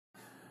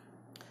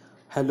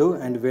Hello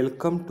and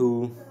welcome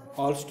to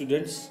all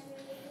students.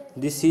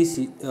 This is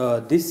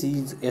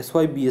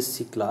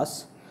SYBSC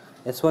class.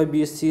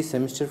 SYBSC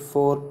semester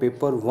 4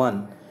 paper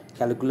 1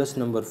 calculus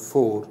number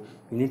 4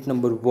 unit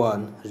number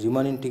 1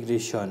 Riemann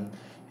integration,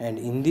 and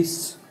in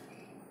this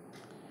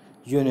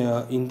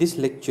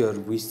lecture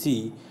we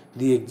see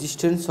the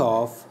existence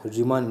of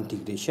Riemann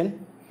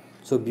integration.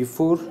 So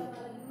before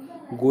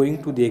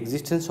going to the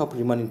existence of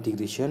Riemann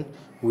integration,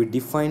 we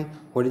define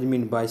what is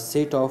meant by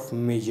set of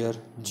measure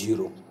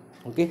 0.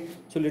 Okay,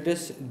 so let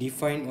us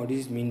define what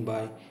is meant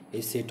by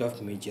a set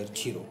of measure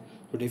 0.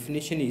 So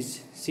definition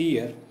is, see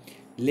here,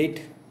 let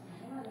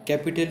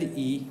capital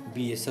E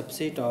be a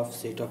subset of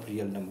set of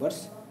real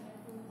numbers.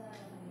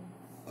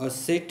 A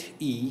set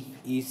E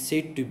is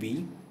said to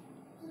be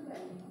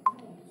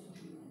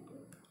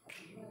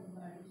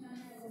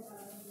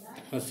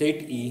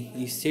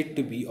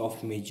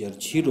of measure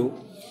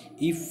 0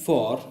 if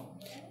for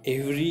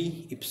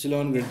every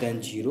epsilon greater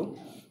than 0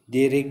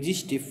 there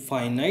exists a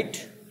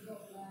finite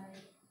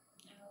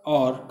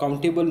or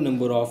countable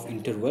number of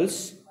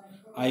intervals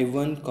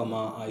I1,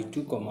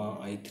 I2,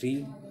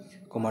 I3,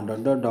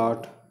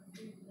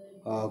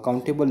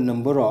 countable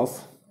number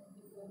of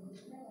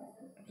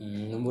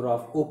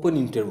open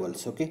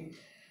intervals. Okay,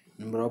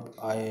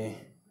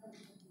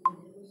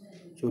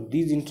 so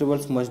these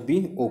intervals must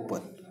be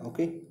open.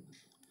 Okay.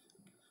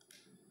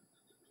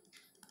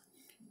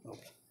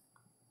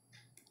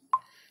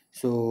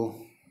 So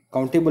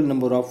countable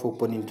number of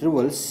open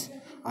intervals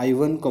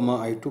I1,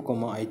 I2,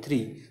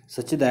 I3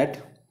 such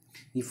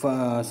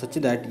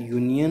that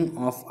union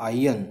of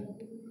IN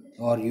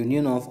or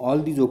union of all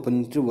these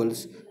open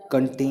intervals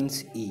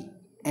contains E,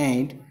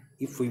 and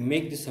if we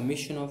make the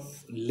summation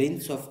of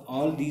lengths of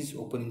all these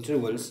open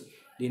intervals,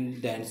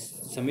 then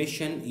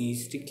summation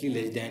is strictly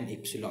less than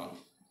epsilon.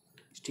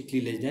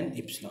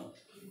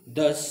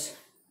 Thus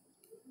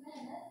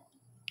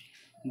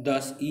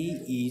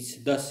E is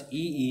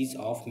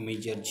of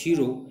measure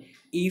 0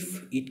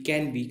 if it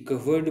can be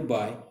covered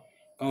by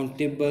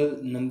countable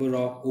number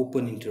of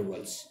open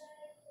intervals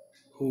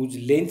whose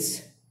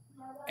lengths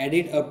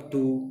added up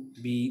to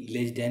be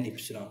less than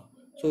epsilon.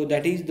 So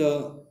that is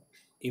the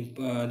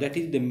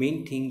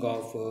main thing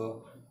of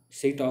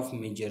set of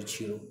measure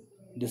 0.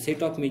 The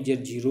set of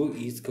measure 0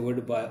 is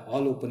covered by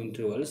all open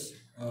intervals,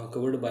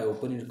 covered by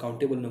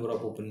countable number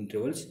of open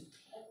intervals,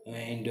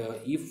 and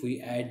if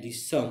we add the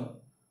sum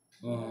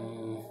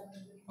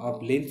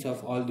of lengths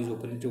of all these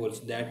open intervals,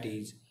 that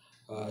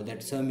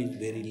sum is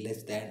very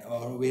less than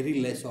or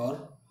very less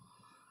or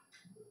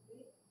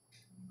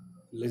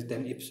less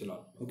than epsilon.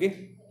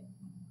 Okay,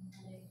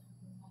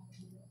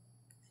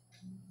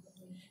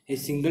 a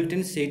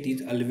singleton set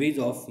is always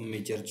of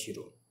measure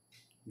 0.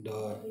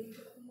 The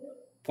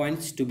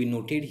points to be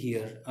noted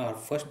here, our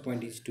first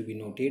point is to be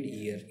noted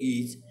here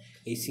is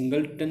a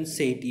singleton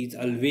set is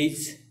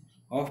always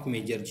of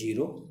measure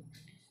 0.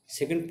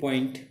 Second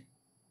point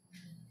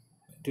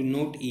to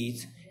note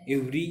is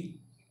every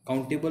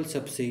countable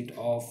subset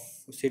of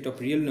set of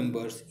real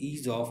numbers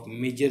is of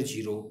measure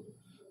 0.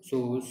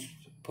 So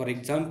for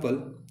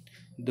example,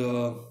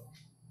 the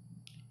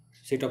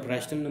set of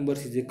rational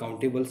numbers is a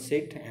countable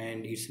set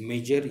and its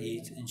measure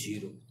is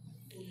 0.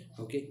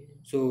 Okay,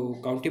 so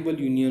countable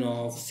union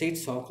of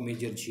sets of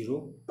measure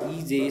 0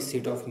 is a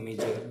set of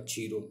measure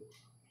 0.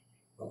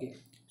 Okay,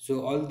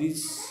 so all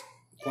these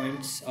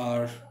points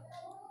are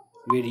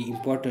very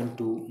important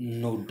to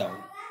note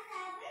down.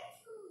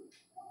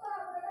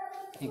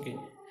 Okay,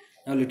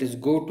 now let us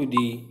go to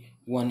the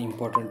one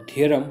important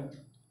theorem.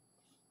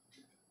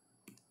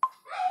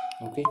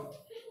 Okay,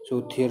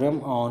 so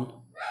theorem on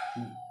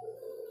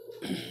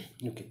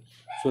okay,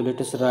 so let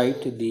us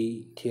write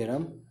the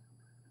theorem.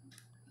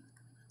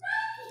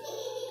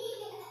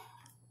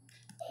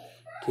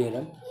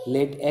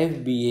 Let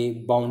f be a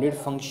bounded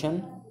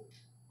function.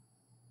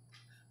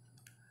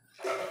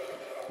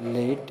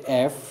 Let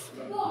f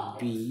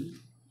be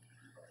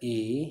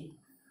a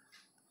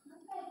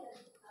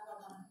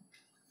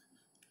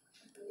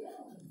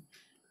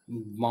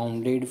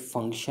bounded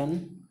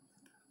function.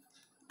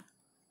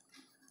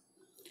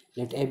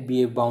 Let f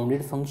be a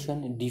bounded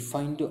function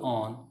defined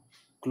on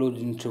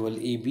closed interval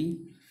AB,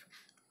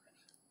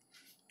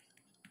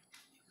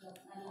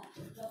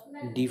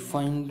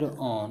 defined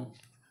on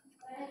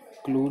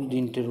closed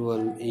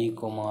interval a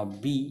comma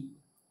b.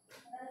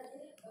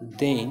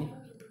 Then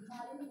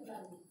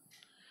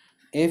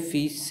f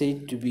is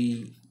said to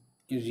be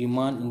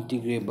Riemann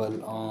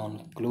integrable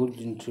on closed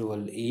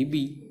interval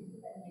AB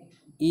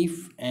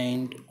if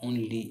and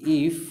only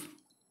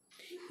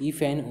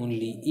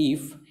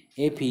if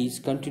f is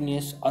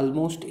continuous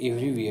almost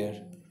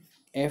everywhere.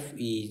 F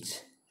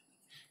is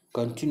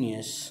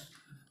continuous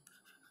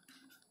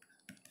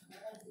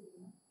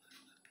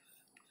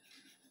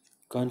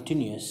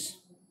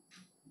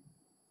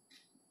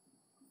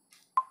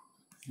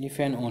if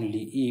and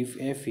only if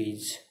f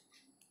is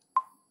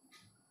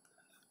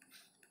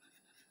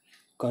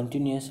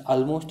continuous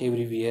almost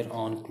everywhere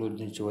on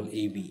closed interval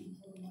AB.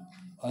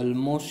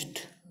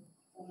 Almost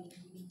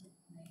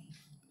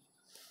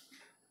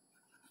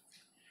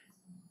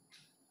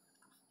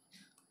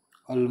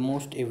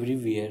almost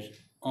everywhere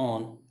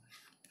on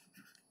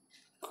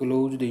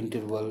close the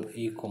interval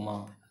a comma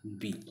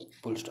b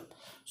full stop.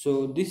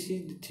 So this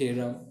is the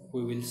theorem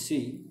we will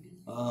see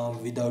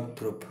without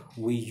proof.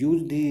 We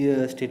use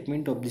the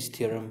statement of this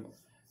theorem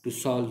to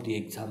solve the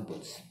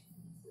examples.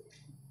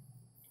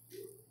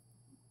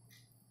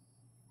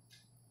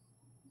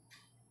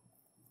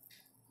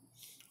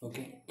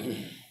 Okay.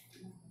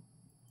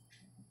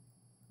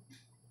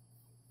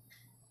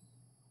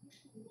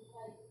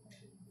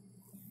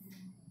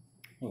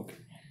 Okay,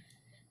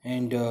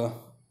 and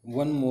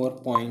one more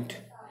point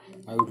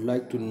I would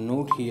like to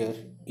note here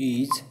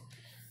is,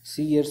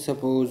 see here,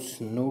 suppose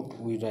note,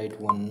 we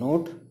write one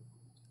note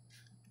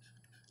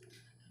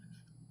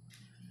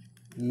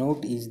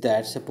is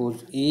that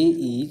suppose a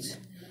is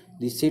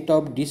the set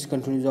of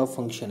discontinuities of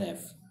function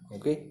f.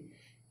 Okay,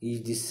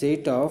 is the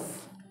set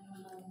of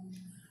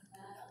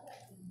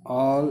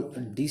all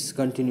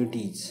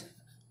discontinuities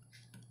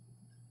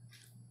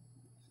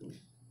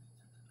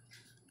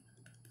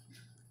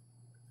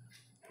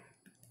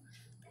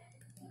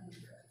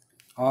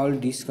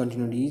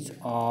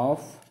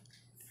of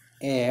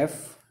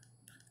f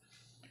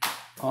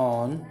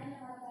on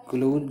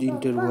closed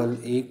interval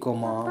a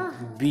comma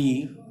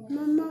b.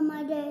 मम्मा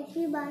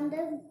माझ्याशी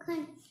बांधव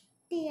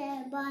खंती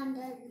आहे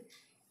बांधव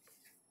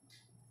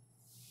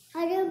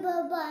अरे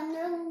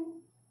बांधव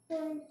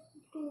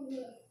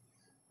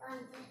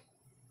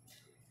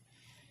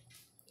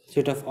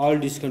set of all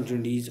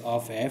discontinuities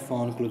of f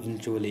on closed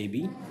interval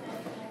ab,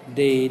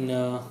 then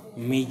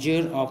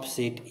measure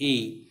offset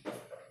a,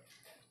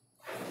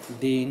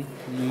 then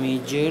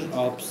measure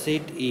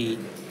offset a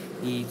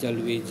is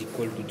always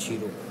equal to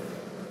 0.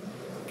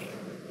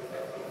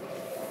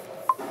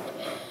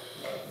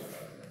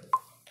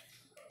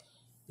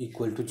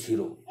 Equal to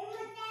 0.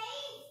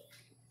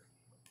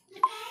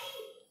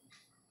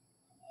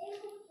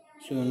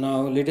 So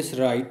now let us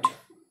write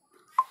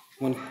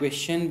one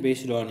question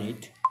based on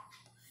it.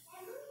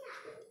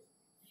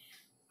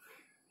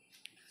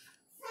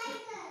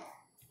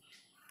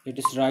 Let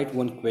us write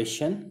one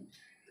question.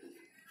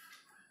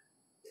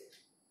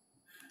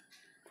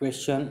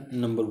 Question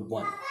number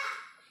 1.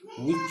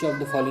 Which of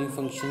the following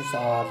functions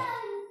are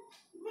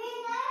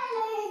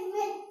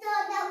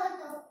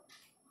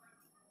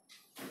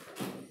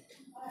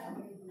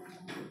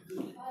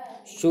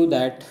show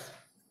that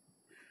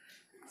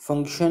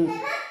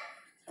function,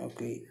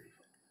 okay,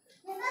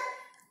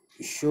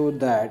 show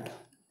that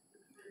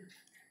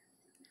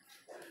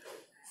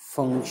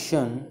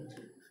function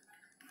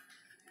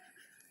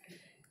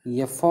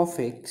f of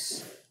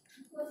x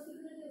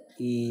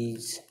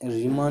is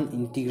Riemann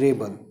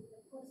integrable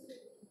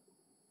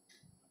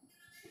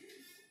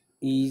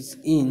is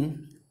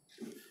in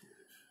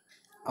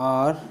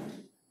RAB.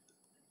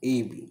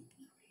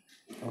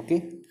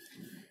 Okay,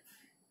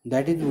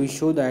 that is, we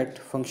show that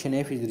function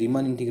f is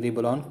Riemann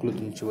integrable on closed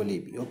interval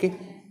AB. Okay,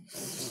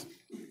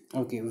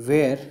 okay,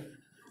 where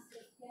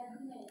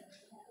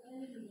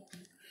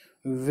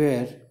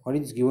what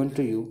is given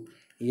to you,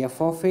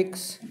 f of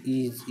x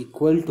is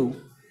equal to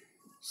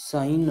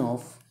sine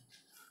of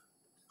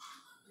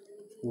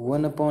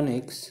 1 upon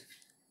x,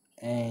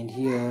 and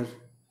here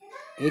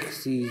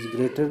x is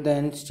greater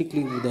than,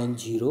 strictly than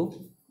 0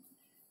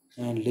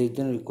 and less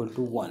than or equal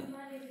to 1.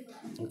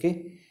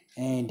 Okay,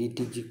 and it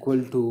is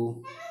equal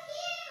to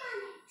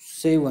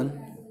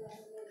 7.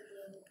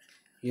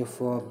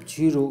 F of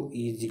 0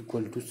 is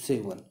equal to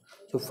 7.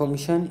 So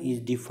function is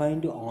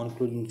defined on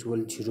closed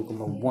interval 0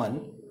 comma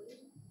 1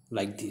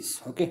 like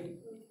this. Okay,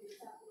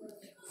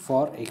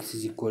 for x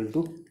is equal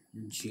to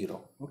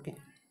 0. Okay,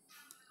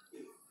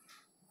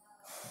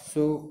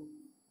 so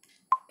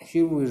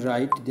here we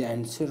write the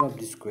answer of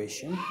this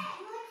question.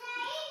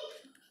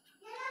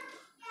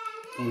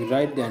 We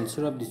write the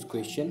answer of this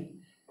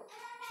question.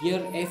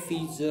 Here f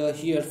is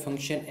here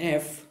function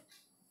f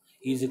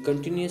is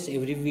continuous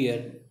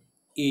everywhere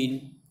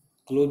in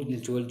closed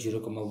interval 0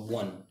 comma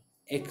 1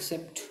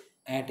 except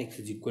at x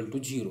is equal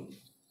to 0.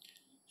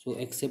 So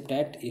except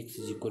at x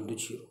is equal to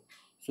 0.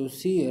 So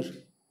see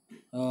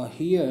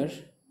here,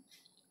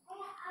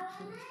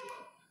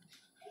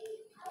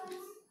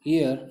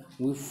 here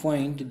we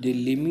find the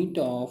limit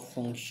of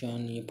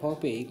function f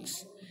of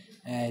x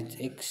as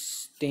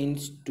x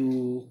tends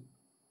to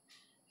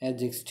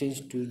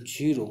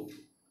 0,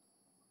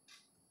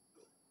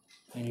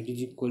 and it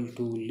is equal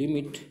to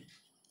limit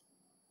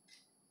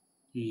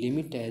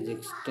as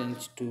x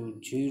tends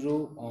to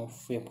 0 of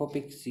f of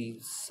x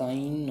is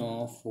sine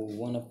of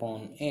 1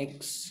 upon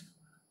x,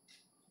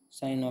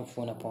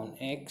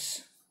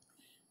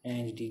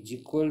 and it is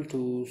equal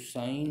to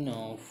sine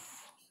of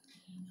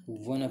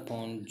 1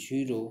 upon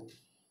 0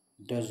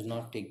 does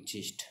not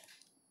exist.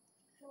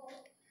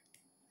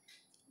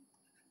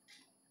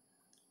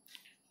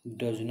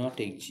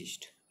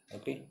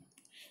 Okay,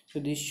 so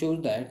this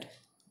shows that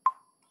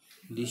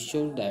this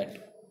shows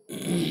that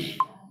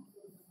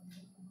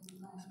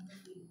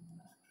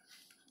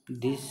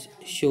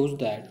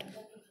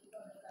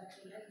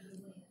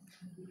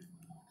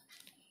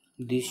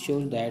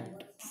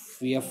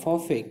f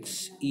of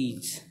x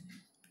is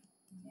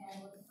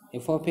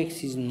f of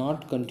x is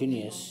not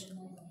continuous,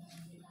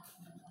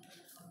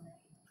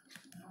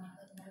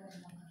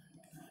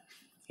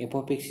 f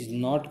of x is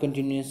not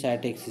continuous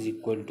at x is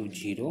equal to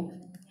 0,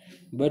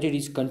 but it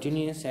is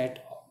continuous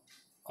at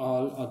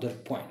all other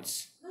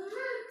points.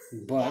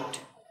 But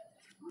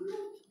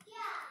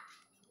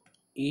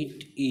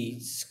it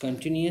is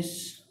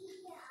continuous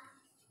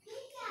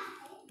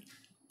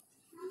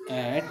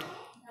at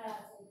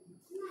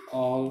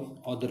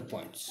all other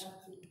points.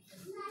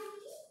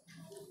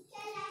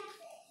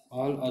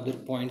 All other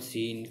points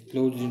in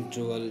closed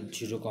interval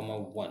 0 comma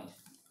 1.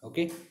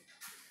 Okay.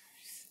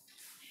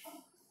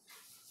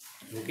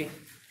 Okay.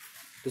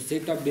 The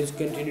set of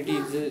discontinuity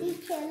is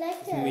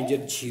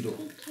measure 0.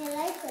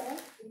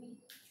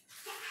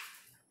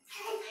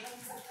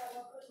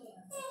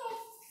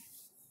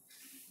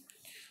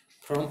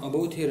 From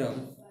above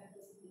theorem,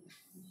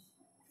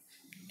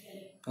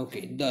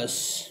 okay,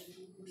 thus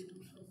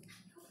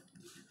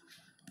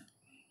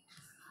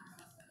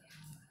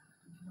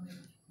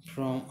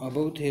from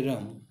above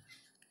theorem,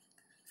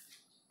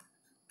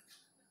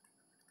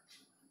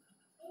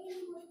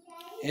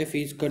 f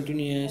is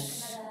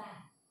continuous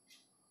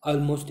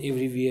almost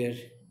everywhere.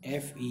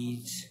 F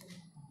is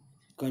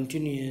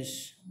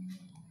continuous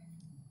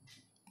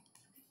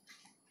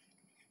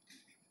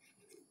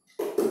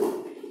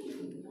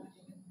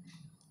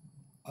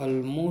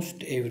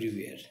almost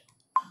everywhere.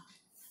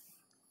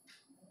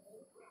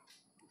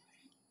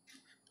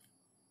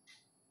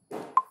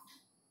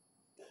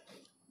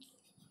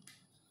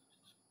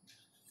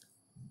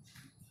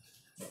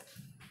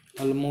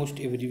 Almost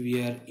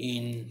everywhere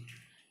in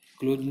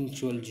closed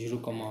interval 0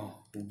 comma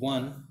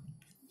 1.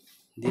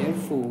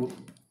 Therefore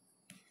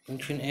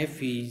function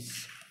f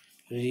is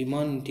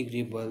Riemann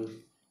integrable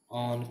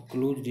on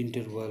closed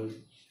interval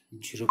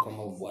 0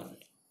 comma 1.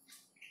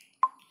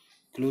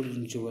 Closed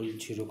interval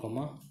 0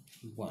 comma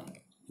 1.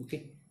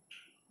 Okay.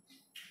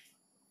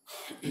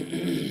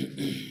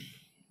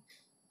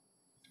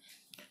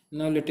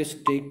 Now let us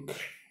take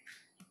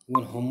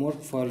one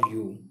homework for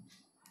you.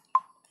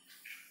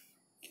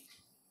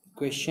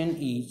 Question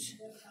is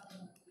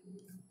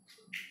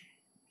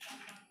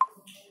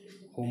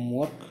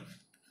homework.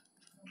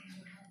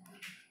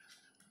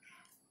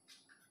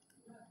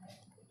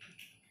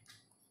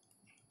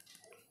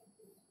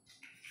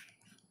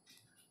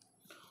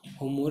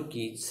 Homework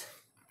is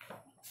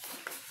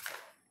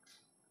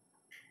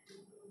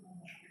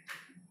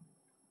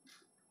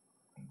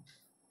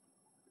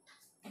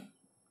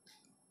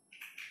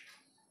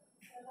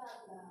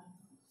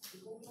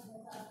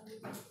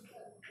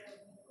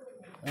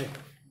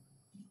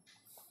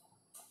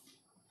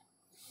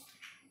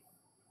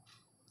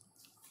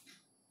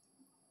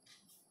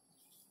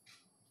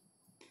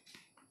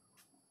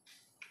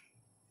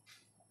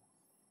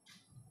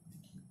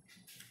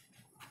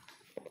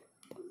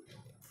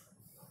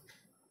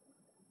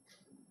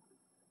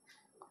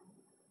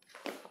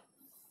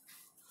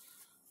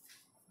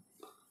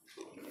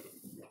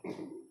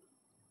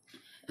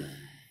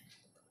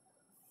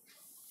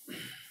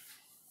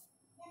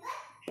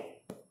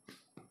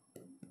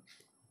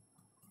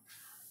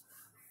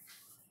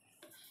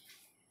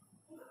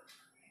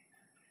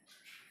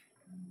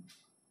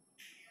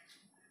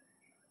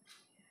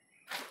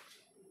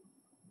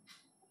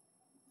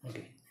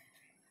okay.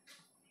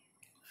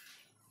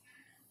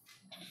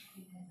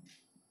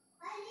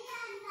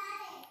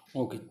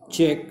 Okay,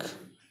 check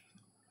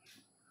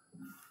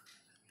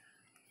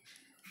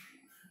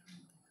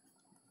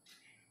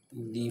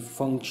the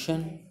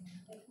function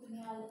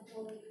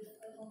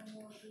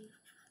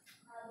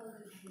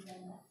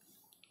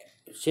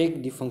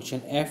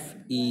f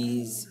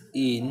is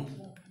in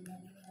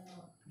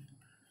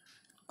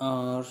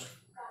R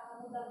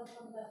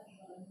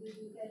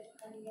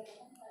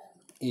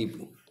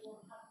AB,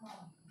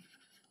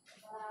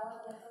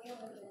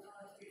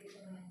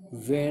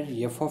 where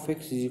f of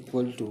x is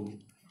equal to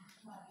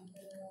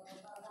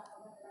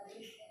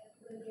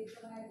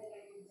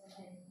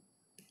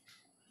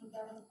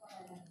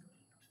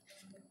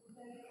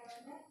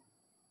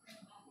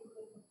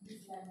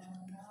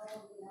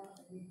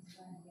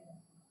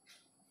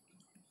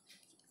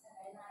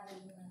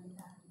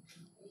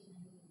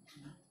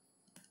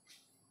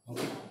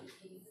okay.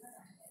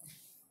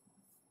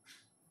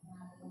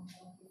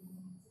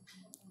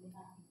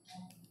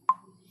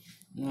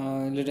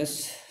 Let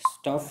us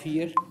stop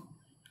here.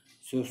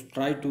 So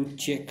try to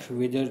check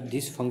whether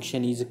this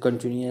function is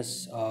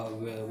continuous,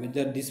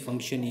 whether this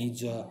function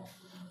is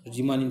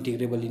Riemann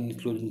integrable in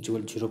closed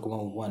interval 0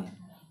 comma 1.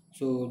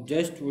 So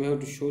just we have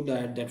to show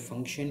that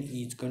function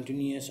is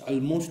continuous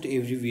almost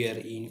everywhere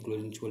in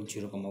closed interval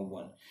 0 comma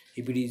 1.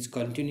 If it is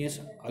continuous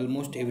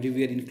almost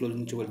everywhere in closed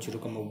interval 0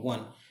 comma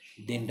 1,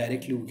 then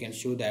directly we can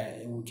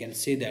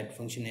say that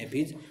function f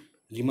is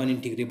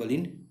Riemann integrable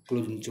in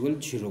closed interval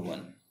 0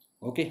 1.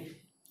 Okay.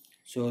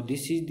 So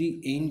this is the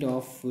end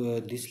of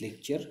this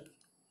lecture,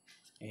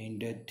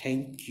 and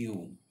thank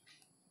you.